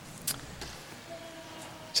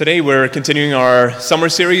Today we're continuing our summer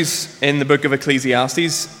series in the book of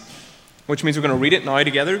Ecclesiastes, which means we're going to read it now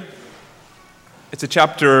together. It's a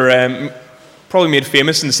chapter probably made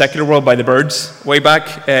famous in the secular world by the Byrds way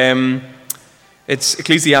back. It's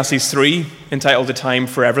Ecclesiastes 3, entitled A Time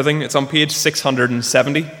for Everything. It's on page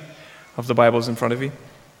 670 of the Bibles in front of you.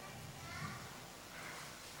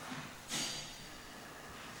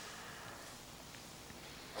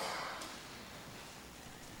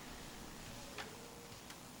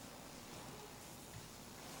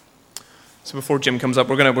 So before Jim comes up,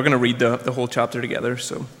 we're gonna read the whole chapter together.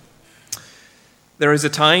 So, there is a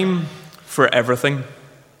time for everything,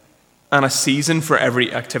 and a season for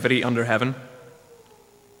every activity under heaven.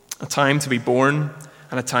 A time to be born,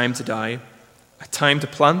 and a time to die. A time to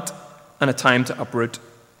plant, and a time to uproot.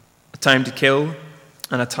 A time to kill,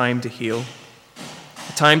 and a time to heal.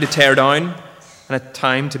 A time to tear down, and a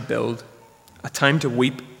time to build. A time to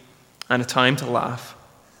weep, and a time to laugh.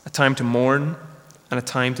 A time to mourn, and a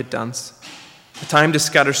time to dance. A time to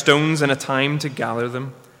scatter stones and a time to gather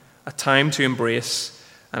them. A time to embrace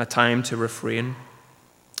and a time to refrain.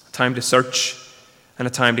 A time to search and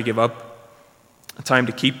a time to give up. A time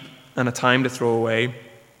to keep and a time to throw away.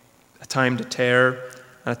 A time to tear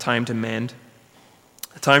and a time to mend.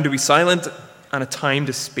 A time to be silent and a time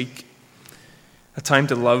to speak. A time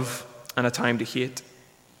to love and a time to hate.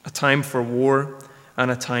 A time for war and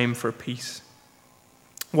a time for peace.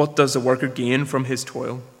 What does the worker gain from his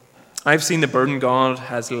toil? I've seen the burden God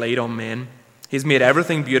has laid on men. He's made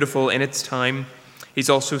everything beautiful in its time. He's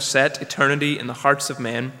also set eternity in the hearts of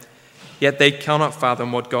men, yet they cannot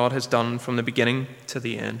fathom what God has done from the beginning to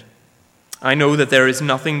the end. I know that there is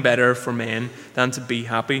nothing better for men than to be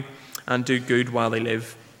happy and do good while they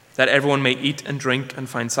live, that everyone may eat and drink and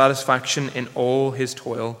find satisfaction in all his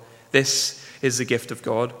toil. This is the gift of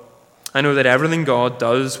God. I know that everything God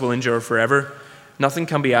does will endure forever. Nothing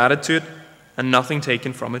can be added to it and nothing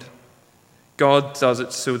taken from it. God does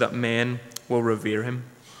it so that men will revere him.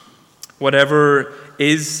 Whatever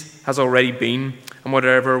is has already been, and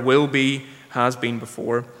whatever will be has been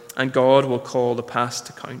before, and God will call the past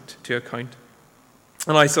to account.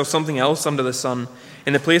 And I saw something else under the sun.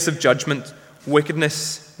 In the place of judgment,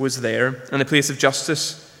 wickedness was there. In the place of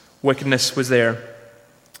justice, wickedness was there.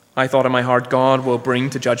 I thought in my heart, God will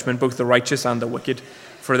bring to judgment both the righteous and the wicked,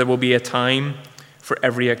 for there will be a time for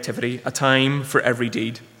every activity, a time for every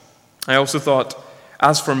deed. I also thought,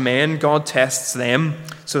 as for men, God tests them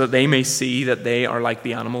so that they may see that they are like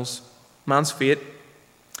the animals. Man's fate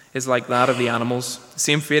is like that of the animals. The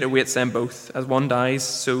same fate awaits them both. As one dies,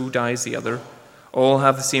 so dies the other. All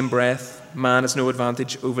have the same breath. Man has no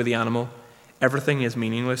advantage over the animal. Everything is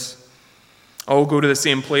meaningless. All go to the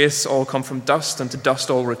same place. All come from dust, and to dust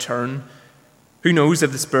all return. Who knows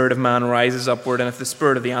if the spirit of man rises upward, and if the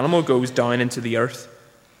spirit of the animal goes down into the earth?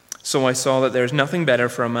 So I saw that there is nothing better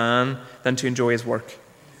for a man than to enjoy his work,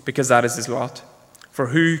 because that is his lot. For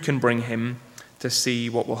who can bring him to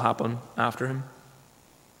see what will happen after him?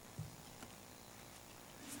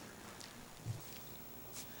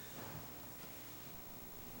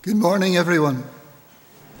 Good morning, everyone.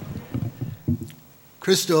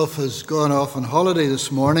 Christoph has gone off on holiday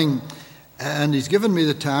this morning, and he's given me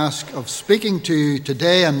the task of speaking to you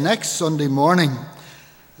today and next Sunday morning.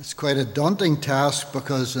 It's quite a daunting task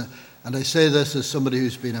because, and I say this as somebody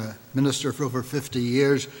who's been a minister for over 50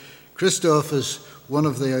 years, Christoph is one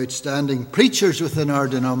of the outstanding preachers within our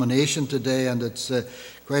denomination today, and it's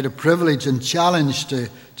quite a privilege and challenge to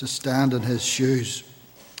stand in his shoes.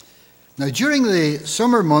 Now, during the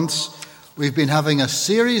summer months, we've been having a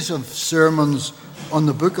series of sermons on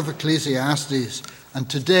the book of Ecclesiastes, and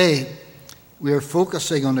today we are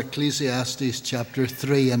focusing on Ecclesiastes chapter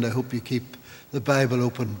 3, and I hope you keep the Bible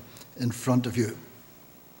open in front of you.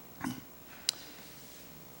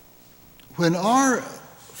 When our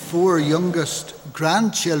 4 youngest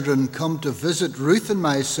grandchildren come to visit Ruth and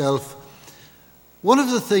myself, one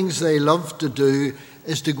of the things they love to do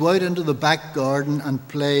is to go out into the back garden and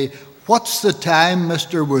play What's the Time,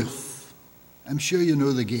 Mr. Wolf? I'm sure you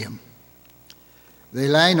know the game. They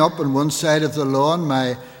line up on one side of the lawn.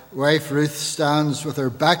 My wife Ruth stands with her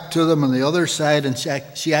back to them on the other side, and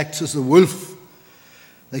she acts as the wolf.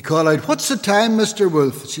 They call out, "What's the time, Mr.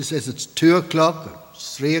 Wolf?" She says it's 2 o'clock,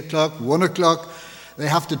 it's 3 o'clock, 1 o'clock. They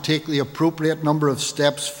have to take the appropriate number of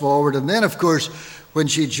steps forward. And then, of course, when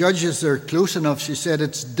she judges they're close enough, she said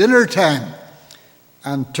it's dinner time,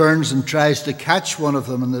 and turns and tries to catch one of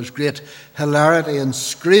them. And there's great hilarity and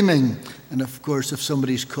screaming. And, of course, if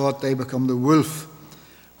somebody's caught, they become the wolf.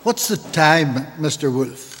 What's the time, Mr.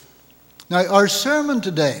 Wolf? Now, our sermon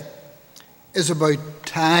today is about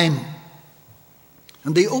time.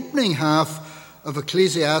 And the opening half of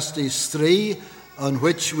Ecclesiastes 3, on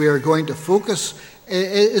which we are going to focus,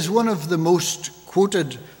 is one of the most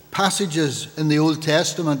quoted passages in the Old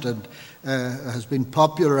Testament and has been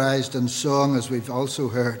popularized in song, as we've also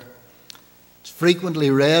heard. It's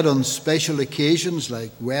frequently read on special occasions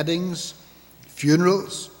like weddings,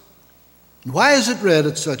 funerals. Why is it read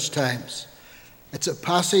at such times? It's a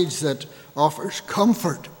passage that offers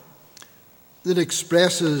comfort, that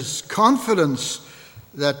expresses confidence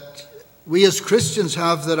that we as Christians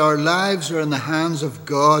have, that our lives are in the hands of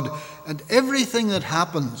God, and everything that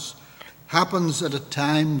happens at a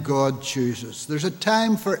time God chooses. There's a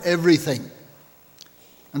time for everything,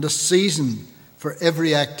 and a season for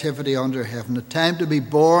every activity under heaven. A time to be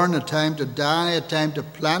born, a time to die, a time to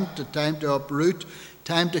plant, a time to uproot, a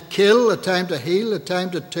time to kill, a time to heal, a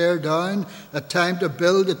time to tear down, a time to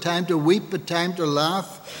build, a time to weep, a time to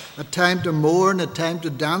laugh, a time to mourn, a time to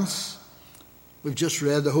dance. We've just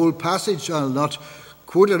read the whole passage. I'll not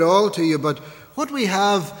quote it all to you, but what we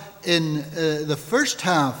have in the first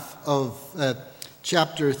half of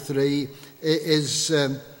chapter 3 is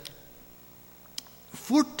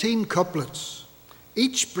 14 couplets,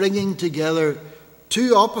 each bringing together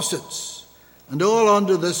two opposites. And all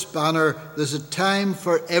under this banner, there's a time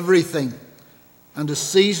for everything and a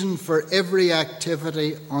season for every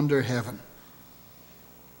activity under heaven.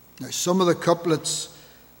 Now, some of the couplets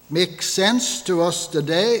make sense to us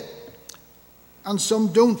today, and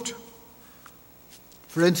some don't.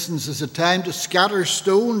 For instance, there's a time to scatter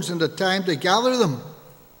stones and a time to gather them.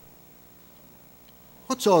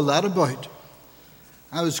 What's all that about?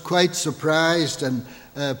 I was quite surprised in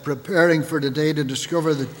preparing for today to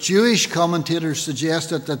discover that Jewish commentators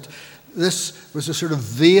suggested that this was a sort of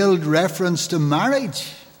veiled reference to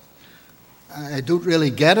marriage. I don't really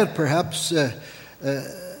get it. Perhaps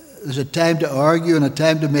there's a time to argue and a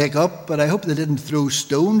time to make up, but I hope they didn't throw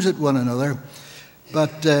stones at one another.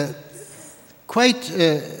 But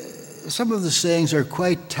some of the sayings are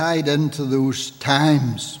quite tied into those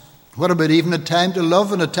times. What about even a time to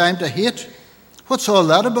love and a time to hate? What's all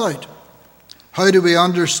that about? How do we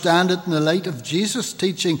understand it in the light of Jesus'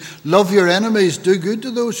 teaching, love your enemies, do good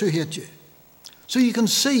to those who hate you? So you can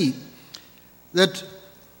see that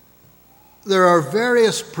there are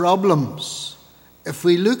various problems if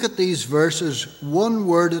we look at these verses one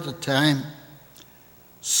word at a time.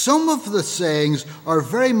 Some of the sayings are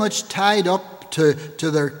very much tied up to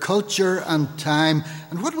their culture and time.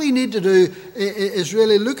 And what we need to do is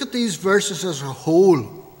really look at these verses as a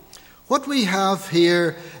whole. What we have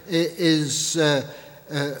here is a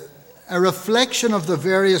reflection of the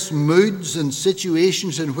various moods and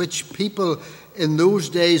situations in which people in those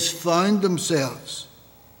days found themselves.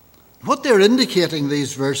 What they're indicating,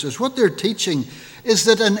 these verses, what they're teaching, is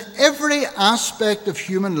that in every aspect of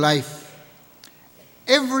human life,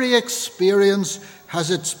 every experience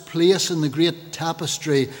has its place in the great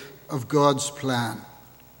tapestry of God's plan.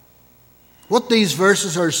 What these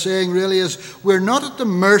verses are saying really is we're not at the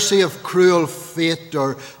mercy of cruel fate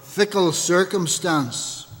or fickle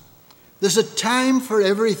circumstance. There's a time for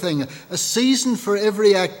everything, a season for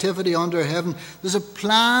every activity under heaven. There's a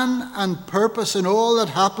plan and purpose in all that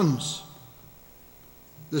happens.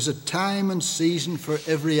 There's a time and season for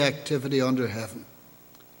every activity under heaven.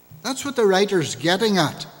 That's what the writer's getting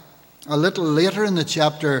at a little later in the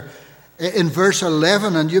chapter, in verse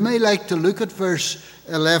 11. And you may like to look at verse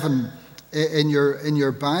 11 in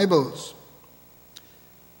your Bibles.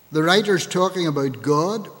 The writer's talking about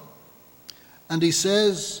God, and he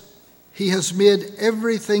says he has made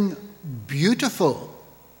everything beautiful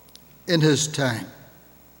in his time.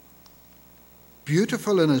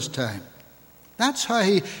 Beautiful in his time. That's how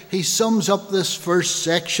he sums up this first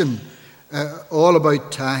section, all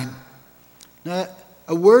about time. Now,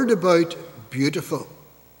 a word about beautiful.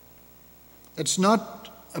 It's not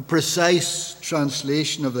a precise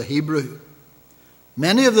translation of the Hebrew.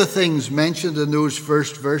 Many of the things mentioned in those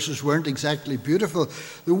first verses weren't exactly beautiful.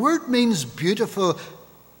 The word means beautiful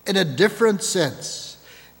in a different sense,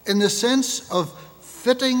 in the sense of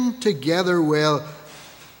fitting together well.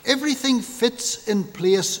 Everything fits in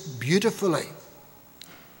place beautifully.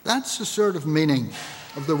 That's the sort of meaning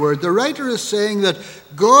of the word. The writer is saying that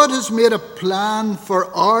God has made a plan for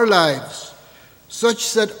our lives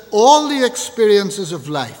such that all the experiences of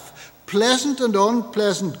life, pleasant and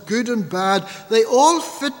unpleasant, good and bad, they all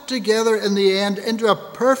fit together in the end into a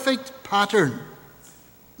perfect pattern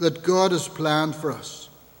that God has planned for us.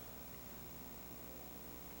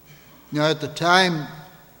 Now, at the time,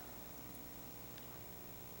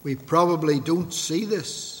 we probably don't see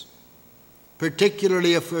this,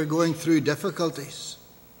 particularly if we're going through difficulties.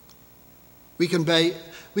 We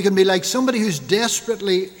can be like somebody who's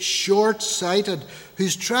desperately short-sighted,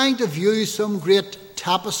 who's trying to view some great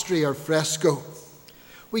tapestry or fresco.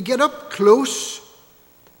 We get up close,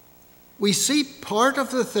 we see part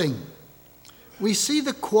of the thing, we see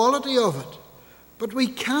the quality of it, but we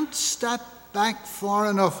can't step back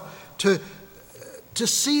far enough to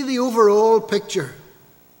see the overall picture.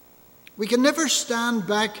 We can never stand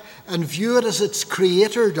back and view it as its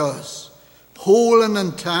creator does, whole and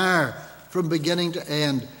entire from beginning to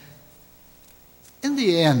end. In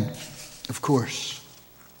the end, of course,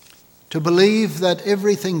 to believe that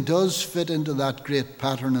everything does fit into that great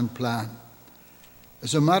pattern and plan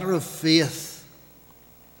is a matter of faith.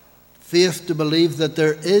 Faith to believe that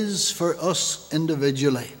there is for us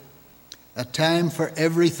individually a time for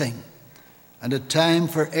everything and a time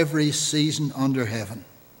for every season under heaven.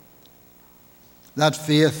 That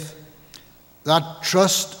faith, that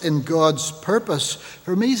trust in God's purpose,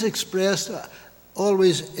 for me is expressed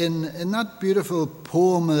always in that beautiful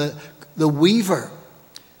poem, The Weaver.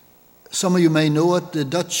 Some of you may know it. The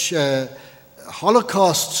Dutch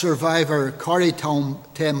Holocaust survivor Corrie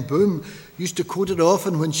ten Boom used to quote it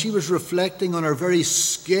often when she was reflecting on her very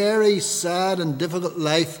scary, sad and difficult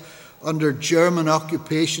life under German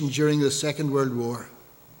occupation during the Second World War.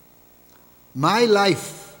 My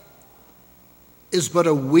life is but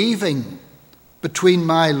a weaving between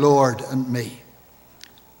my Lord and me.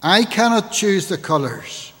 I cannot choose the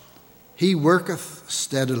colours. He worketh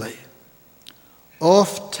steadily.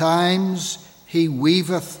 Oft times he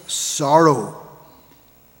weaveth sorrow,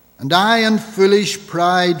 and I in foolish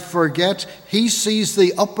pride forget he sees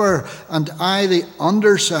the upper and I the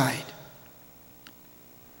underside.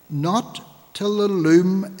 Not till the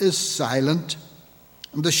loom is silent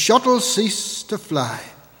and the shuttle cease to fly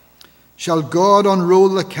shall God unroll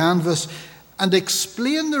the canvas and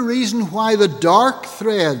explain the reason why the dark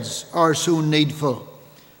threads are so needful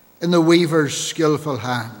in the weaver's skillful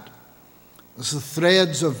hand, as the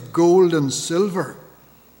threads of gold and silver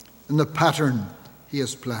in the pattern he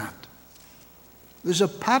has planned. There's a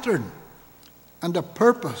pattern and a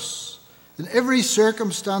purpose in every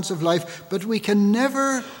circumstance of life, but we can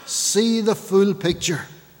never see the full picture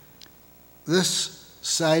this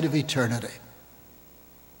side of eternity.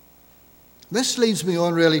 This leads me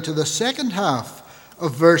on really to the second half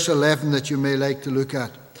of verse 11 that you may like to look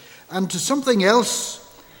at, and to something else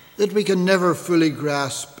that we can never fully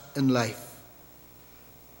grasp in life.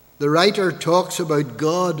 The writer talks about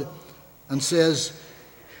God and says,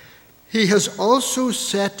 He has also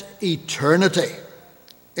set eternity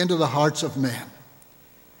into the hearts of men,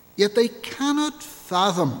 yet they cannot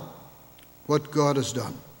fathom what God has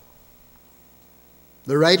done.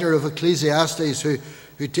 The writer of Ecclesiastes,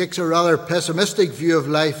 who takes a rather pessimistic view of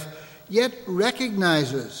life, yet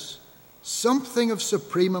recognizes something of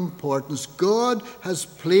supreme importance. God has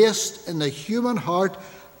placed in the human heart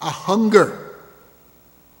a hunger,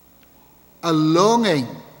 a longing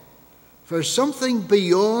for something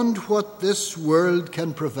beyond what this world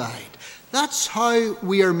can provide. That's how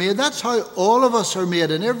we are made. That's how all of us are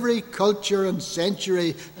made in every culture and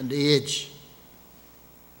century and age.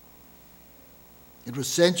 It was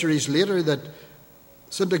centuries later that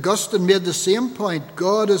St. Augustine made the same point.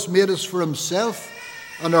 God has made us for himself,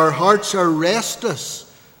 and our hearts are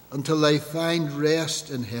restless until they find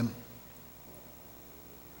rest in him.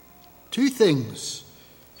 Two things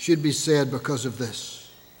should be said because of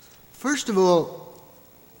this. First of all,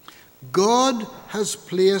 God has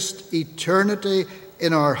placed eternity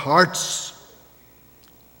in our hearts,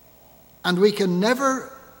 and we can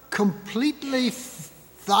never completely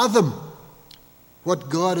fathom what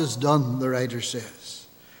God has done, the writer says.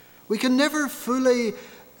 We can never fully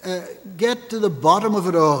get to the bottom of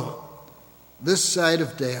it all this side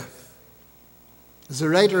of death. As the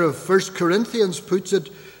writer of 1 Corinthians puts it,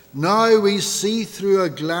 now we see through a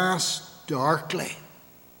glass darkly.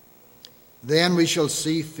 Then we shall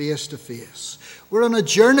see face to face. We're on a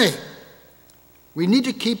journey. We need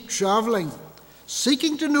to keep traveling,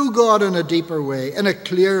 seeking to know God in a deeper way, in a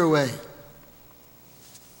clearer way.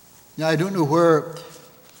 Now, I don't know where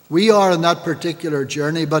we are in that particular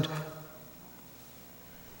journey, but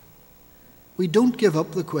we don't give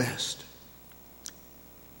up the quest.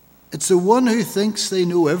 It's the one who thinks they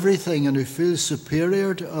know everything and who feels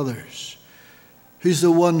superior to others who's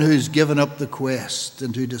the one who's given up the quest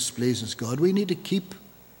and who displeases God. We need to keep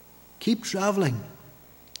traveling,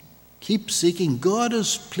 keep seeking. God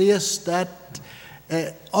has placed that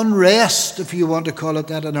unrest, if you want to call it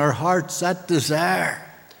that, in our hearts, that desire.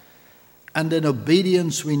 And in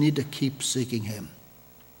obedience, we need to keep seeking him.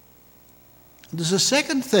 And there's a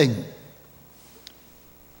second thing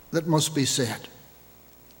that must be said.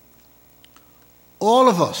 all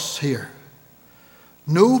of us here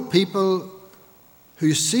know people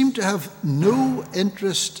who seem to have no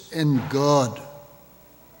interest in God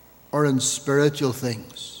or in spiritual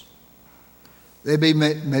things. They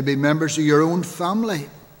may be members of your own family,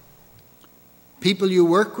 people you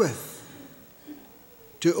work with.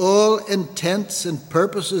 To all intents and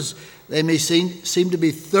purposes, they may seem to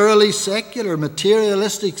be thoroughly secular,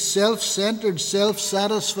 materialistic, self-centered,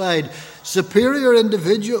 self-satisfied, superior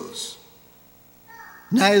individuals,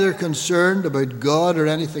 neither concerned about God or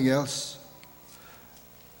anything else.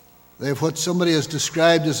 They have what somebody has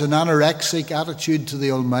described as an anorexic attitude to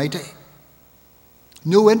the Almighty.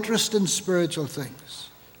 No interest in spiritual things.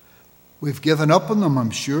 We've given up on them,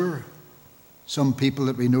 I'm sure, some people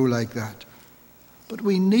that we know like that. But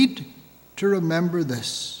we need to remember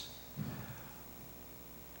this.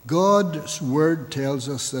 God's word tells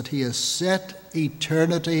us that he has set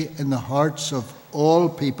eternity in the hearts of all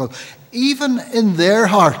people, even in their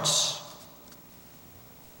hearts.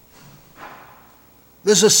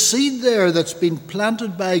 There's a seed there that's been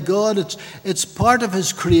planted by God. It's part of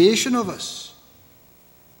his creation of us.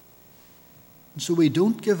 And so we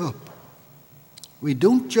don't give up. We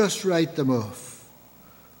don't just write them off.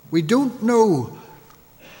 We don't know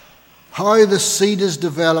how the seed is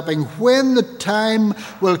developing, when the time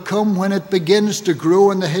will come when it begins to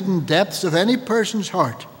grow in the hidden depths of any person's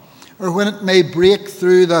heart, or when it may break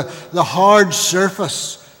through the hard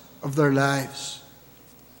surface of their lives.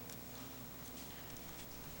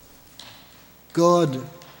 God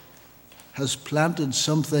has planted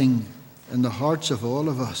something in the hearts of all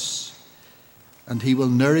of us, and he will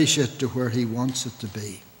nourish it to where he wants it to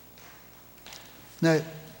be. Now,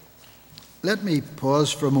 let me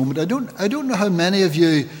pause for a moment. I don't know how many of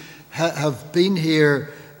you have been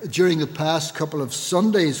here during the past couple of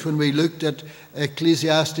Sundays when we looked at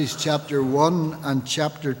Ecclesiastes chapter 1 and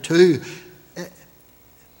chapter 2.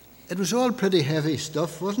 It was all pretty heavy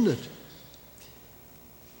stuff, wasn't it?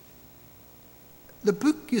 The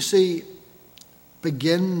book, you see,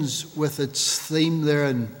 begins with its theme there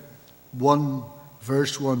in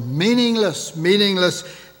verse 1. Meaningless, meaningless.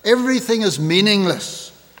 Everything is meaningless.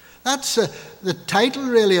 That's the title,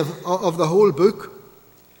 really, of the whole book.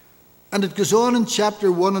 And it goes on in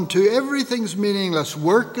chapter 1 and 2. Everything's meaningless.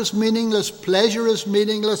 Work is meaningless. Pleasure is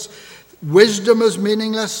meaningless. Wisdom is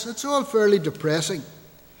meaningless. It's all fairly depressing.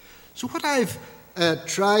 So what I've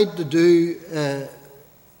tried to do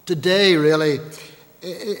today, really,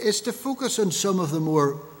 is to focus on some of the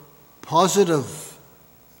more positive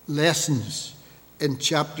lessons in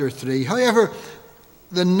chapter 3. However,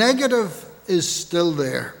 the negative is still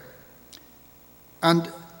there.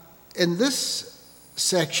 And in this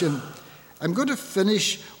section, I'm going to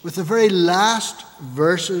finish with the very last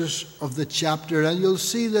verses of the chapter, and you'll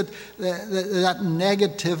see that that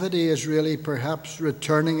negativity is really perhaps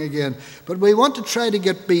returning again. But we want to try to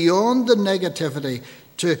get beyond the negativity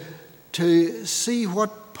to see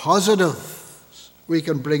what positive we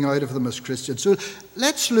can bring out of them as Christians. So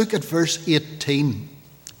let's look at verse 18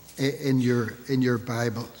 in your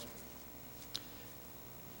Bible.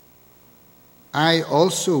 I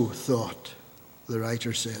also thought, the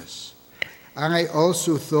writer says, I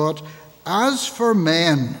also thought, as for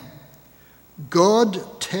men,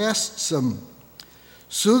 God tests them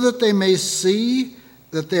so that they may see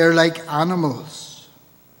that they are like animals.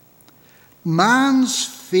 Man's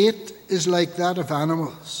fate is like that of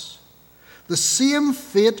animals. The same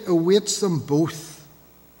fate awaits them both.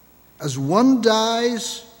 As one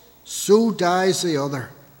dies, so dies the other.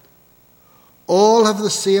 All have the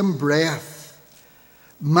same breath.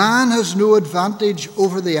 Man has no advantage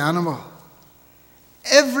over the animal.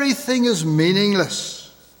 Everything is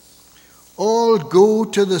meaningless. All go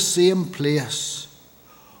to the same place.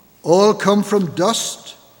 All come from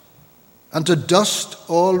dust, and to dust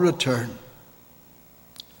all return.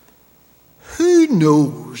 Who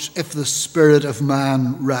knows if the spirit of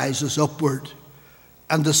man rises upward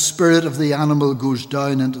and the spirit of the animal goes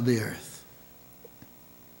down into the earth?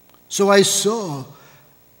 So I saw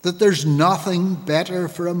that there's nothing better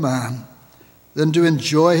for a man than to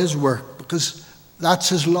enjoy his work, because that's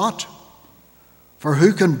his lot. For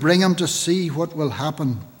who can bring him to see what will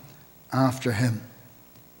happen after him?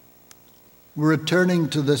 We're returning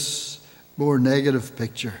to this more negative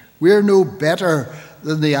picture. We're no better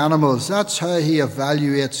than the animals. That's how he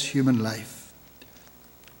evaluates human life.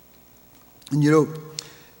 And you know,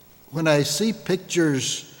 when I see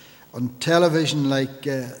pictures on television like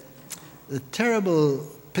the terrible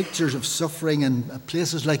pictures of suffering in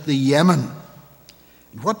places like the Yemen,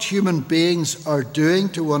 what human beings are doing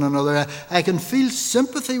to one another, I can feel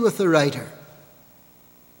sympathy with the writer.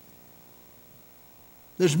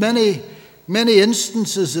 There's many many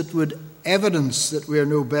instances it would evidence that we are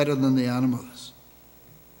no better than the animals.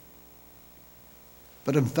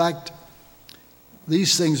 But in fact,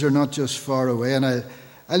 these things are not just far away, and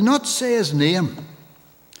I'll not say his name,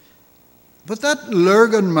 but that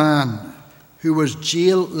Lurgan man who was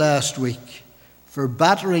jailed last week for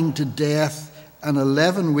battering to death an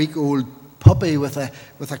 11-week-old puppy with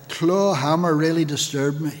a claw hammer really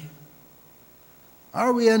disturbed me.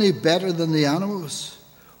 Are we any better than the animals?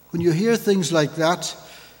 When you hear things like that,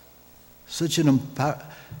 such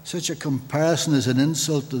a comparison is an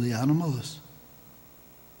insult to the animals.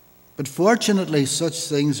 But fortunately, such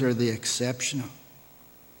things are the exception.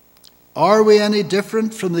 Are we any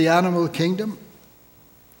different from the animal kingdom?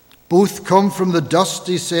 Both come from the dust,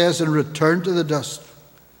 he says, and return to the dust.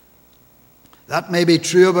 That may be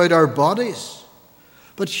true about our bodies,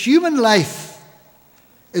 but human life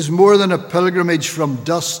is more than a pilgrimage from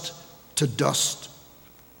dust to dust.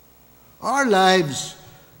 Our lives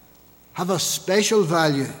have a special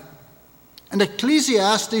value. And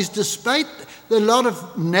Ecclesiastes, despite the lot of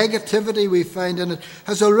negativity we find in it,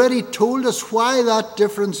 has already told us why that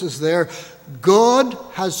difference is there. God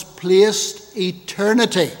has placed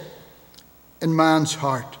eternity in man's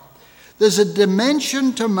heart. There's a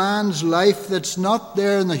dimension to man's life that's not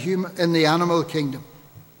there in the animal kingdom.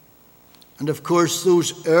 And of course,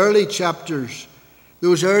 those early chapters,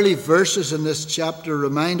 those early verses in this chapter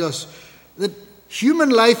remind us that human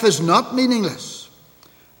life is not meaningless.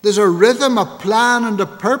 There's a rhythm, a plan, and a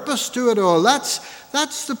purpose to it all. That's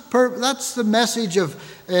the message of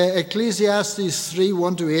Ecclesiastes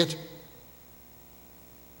 3:1-8.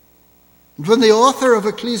 And when the author of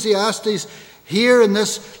Ecclesiastes, here in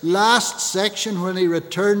this last section, when he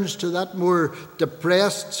returns to that more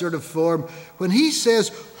depressed sort of form, when he says,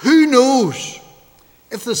 "Who knows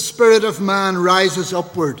if the spirit of man rises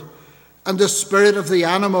upward and the spirit of the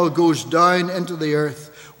animal goes down into the earth?"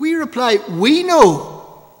 we reply, we know.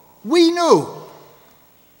 We know.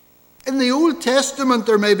 In the Old Testament,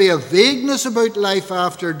 there may be a vagueness about life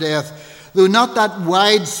after death, though not that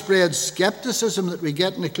widespread skepticism that we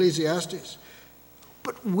get in Ecclesiastes.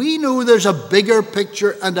 But we know there's a bigger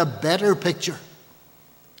picture and a better picture.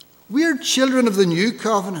 We're children of the New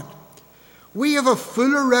Covenant. We have a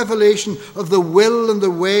fuller revelation of the will and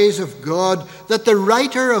the ways of God that the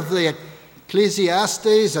writer of the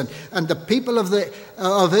Ecclesiastes and the people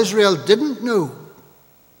of Israel didn't know.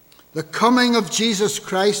 The coming of Jesus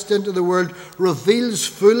Christ into the world reveals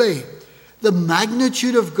fully the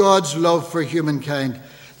magnitude of God's love for humankind.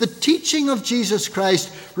 The teaching of Jesus Christ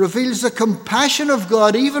reveals the compassion of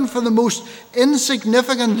God even for the most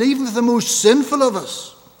insignificant, even for the most sinful of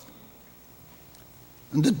us.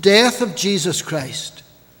 And the death of Jesus Christ,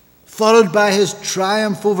 followed by his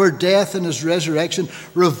triumph over death and his resurrection,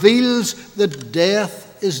 reveals that death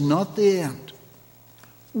is not the end.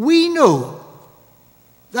 We know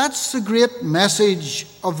that's the great message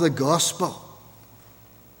of the gospel.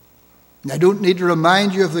 I don't need to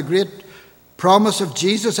remind you of the great promise of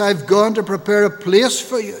Jesus. I've gone to prepare a place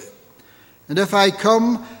for you. And if I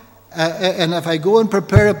go and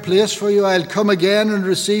prepare a place for you, I'll come again and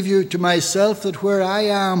receive you to myself, that where I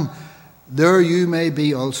am, there you may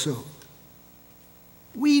be also.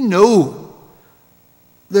 We know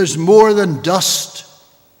there's more than dust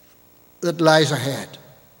that lies ahead.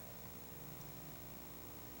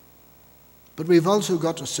 But we've also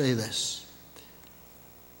got to say this.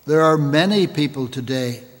 There are many people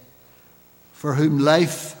today for whom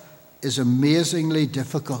life is amazingly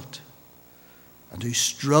difficult and who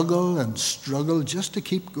struggle and struggle just to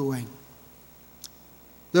keep going.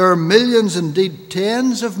 There are millions, indeed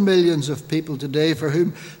tens of millions of people today for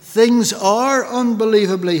whom things are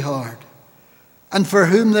unbelievably hard and for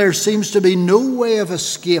whom there seems to be no way of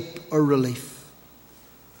escape or relief.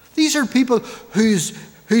 These are people whose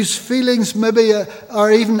feelings maybe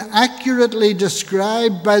are even accurately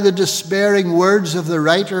described by the despairing words of the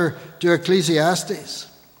writer to Ecclesiastes.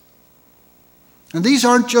 And these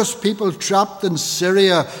aren't just people trapped in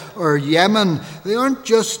Syria or Yemen. They aren't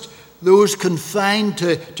just those confined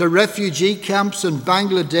to refugee camps in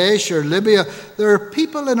Bangladesh or Libya. There are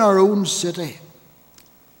people in our own city,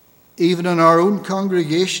 even in our own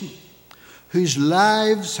congregation, whose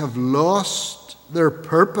lives have lost their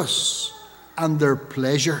purpose and their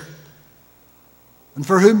pleasure, and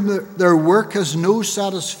for whom their work has no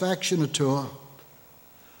satisfaction at all.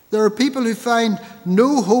 There are people who find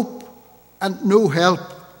no hope and no help.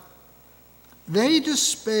 They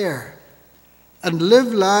despair and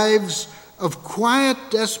live lives of quiet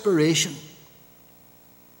desperation.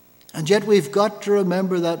 And yet we've got to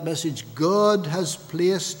remember that message. God has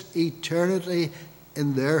placed eternity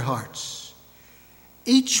in their hearts.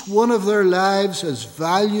 Each one of their lives has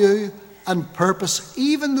value and purpose,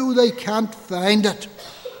 even though they can't find it.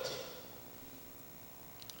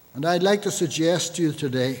 And I'd like to suggest to you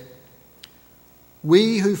today,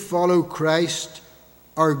 we who follow Christ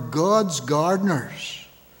are God's gardeners,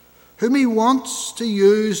 whom he wants to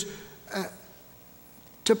use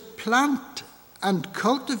to plant and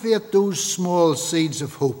cultivate those small seeds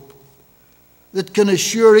of hope that can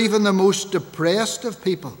assure even the most depressed of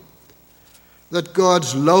people that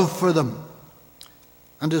God's love for them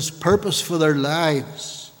and his purpose for their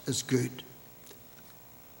lives is good.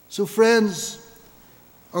 So friends,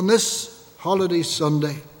 on this holiday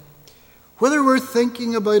Sunday, whether we're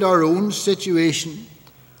thinking about our own situation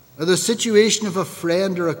or the situation of a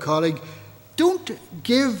friend or a colleague, don't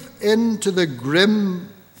give in to the grim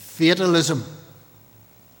fatalism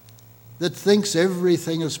that thinks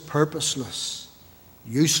everything is purposeless,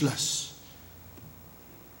 useless.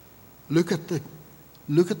 Look at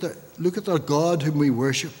our God whom we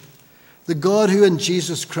worship, the God who in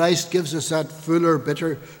Jesus Christ gives us that fuller,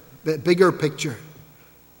 bigger picture.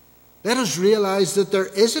 Let us realize that there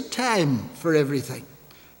is a time for everything.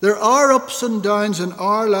 There are ups and downs in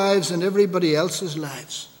our lives and everybody else's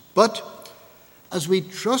lives. But as we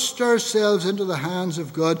trust ourselves into the hands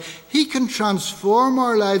of God, he can transform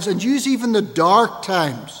our lives and use even the dark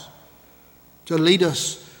times to lead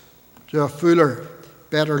us to a fuller,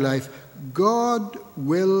 better life. God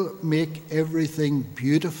will make everything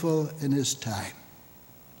beautiful in his time.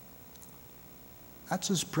 That's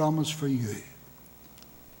his promise for you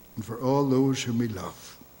and for all those whom we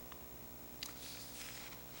love.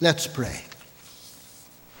 Let's pray.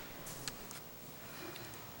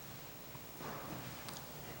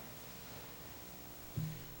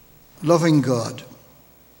 Loving God,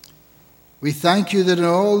 we thank you that in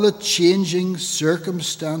all the changing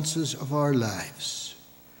circumstances of our lives,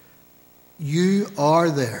 you are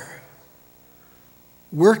there,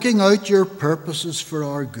 working out your purposes for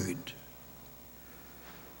our good.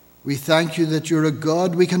 We thank you that you're a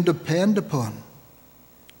God we can depend upon,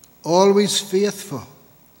 always faithful,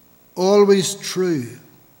 always true,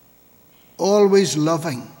 always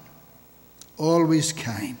loving, always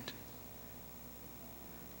kind.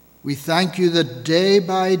 We thank you that day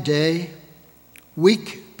by day,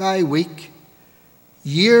 week by week,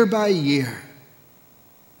 year by year,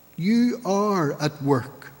 you are at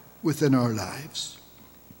work within our lives.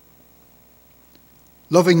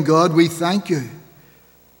 Loving God, we thank you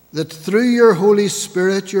that through your Holy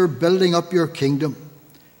Spirit you're building up your kingdom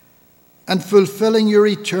and fulfilling your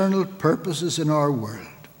eternal purposes in our world.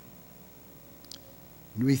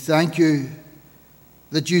 And we thank you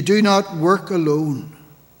that you do not work alone,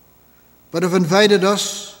 but have invited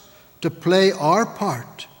us to play our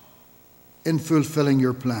part in fulfilling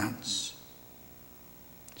your plans.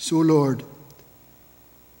 So, Lord,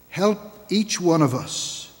 help each one of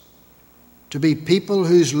us to be people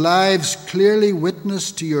whose lives clearly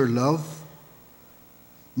witness to your love,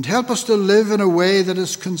 and help us to live in a way that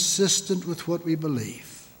is consistent with what we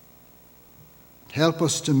believe. Help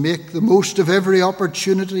us to make the most of every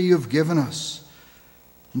opportunity you've given us,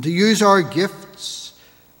 and to use our gifts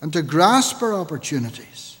and to grasp our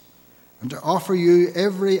opportunities, and to offer you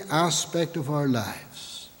every aspect of our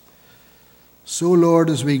lives. So, Lord,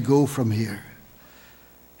 as we go from here,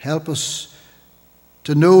 help us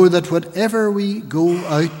to know that whatever we go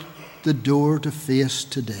out the door to face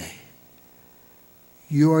today,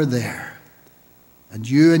 you are there, and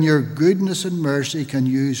you in your goodness and mercy can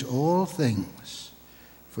use all things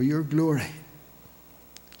for your glory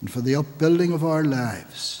and for the upbuilding of our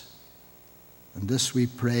lives. And this we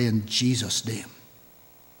pray in Jesus' name.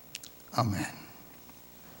 Amen.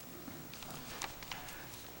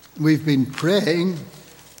 We've been praying.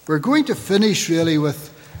 We're going to finish really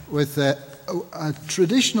with a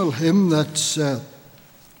traditional hymn that's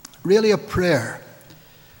really a prayer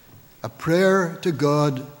to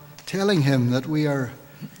God, telling him that we are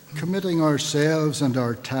committing ourselves and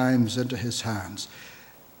our times into his hands.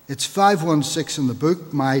 It's 516 in the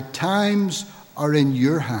book, My Times Are in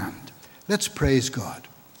Your Hand. Let's praise God.